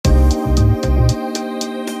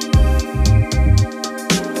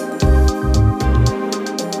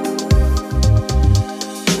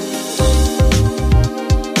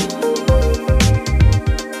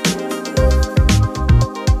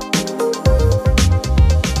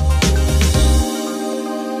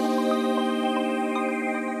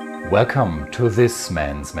Welcome to this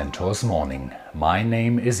Man's Mentors Morning. My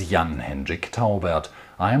name is Jan-Hendrik Taubert.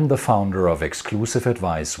 I am the founder of Exclusive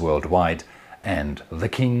Advice Worldwide and The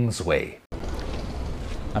King's Way.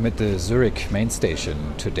 I'm at the Zurich main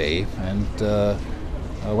station today, and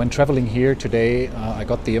when traveling here today I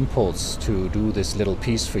got the impulse to do this little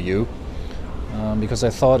piece for you because I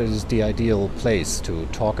thought it is the ideal place to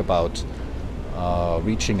talk about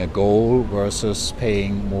reaching a goal versus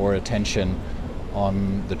paying more attention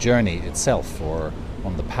on the journey itself or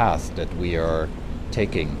on the path that we are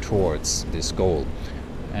taking towards this goal.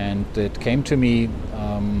 And it came to me,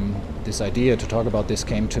 this idea to talk about this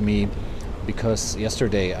came to me because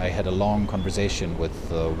yesterday I had a long conversation with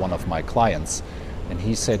one of my clients, and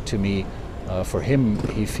he said to me, for him,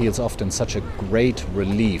 he feels often such a great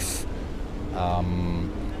relief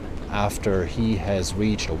after he has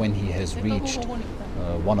reached, or when he has reached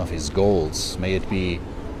one of his goals, may it be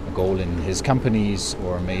a goal in his companies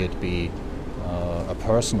or may it be a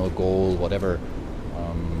personal goal, whatever,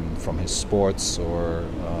 from his sports or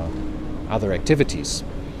other activities.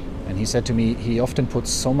 And he said to me he often puts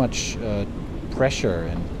so much pressure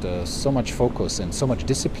and so much focus and so much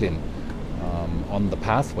discipline on the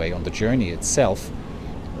pathway, on the journey itself,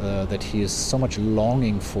 that he is so much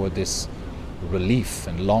longing for this relief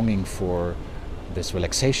and longing for this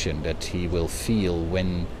relaxation that he will feel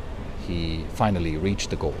when he finally reached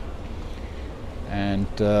the goal. And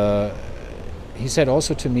he said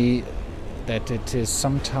also to me that it is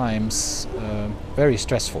sometimes very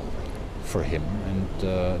stressful for him,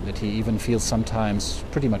 and that he even feels sometimes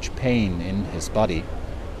pretty much pain in his body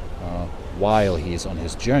while he is on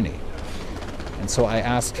his journey. And so I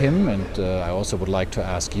asked him, and I also would like to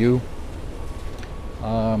ask you,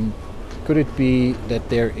 could it be that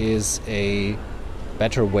there is a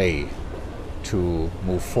better way to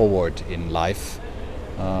move forward in life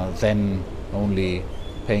than only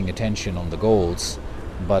paying attention on the goals,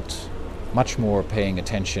 but much more paying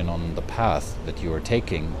attention on the path that you are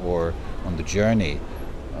taking or on the journey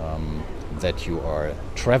that you are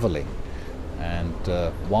traveling, and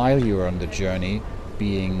while you're on the journey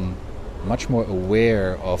being much more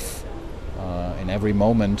aware of in every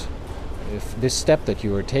moment if this step that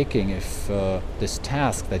you are taking, if this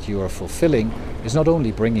task that you are fulfilling is not only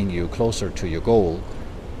bringing you closer to your goal,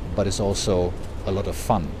 but is also a lot of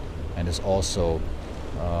fun, and is also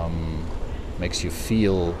makes you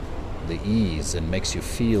feel the ease and makes you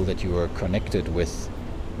feel that you are connected with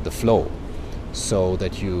the flow, so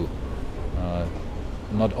that you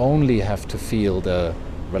not only have to feel the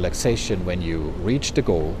relaxation when you reach the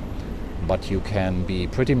goal, but you can be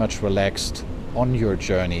pretty much relaxed on your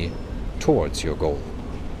journey towards your goal.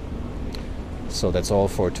 So that's all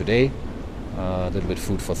for today. A little bit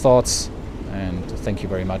food for thoughts, and thank you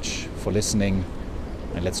very much for listening,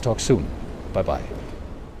 and let's talk soon. Bye bye.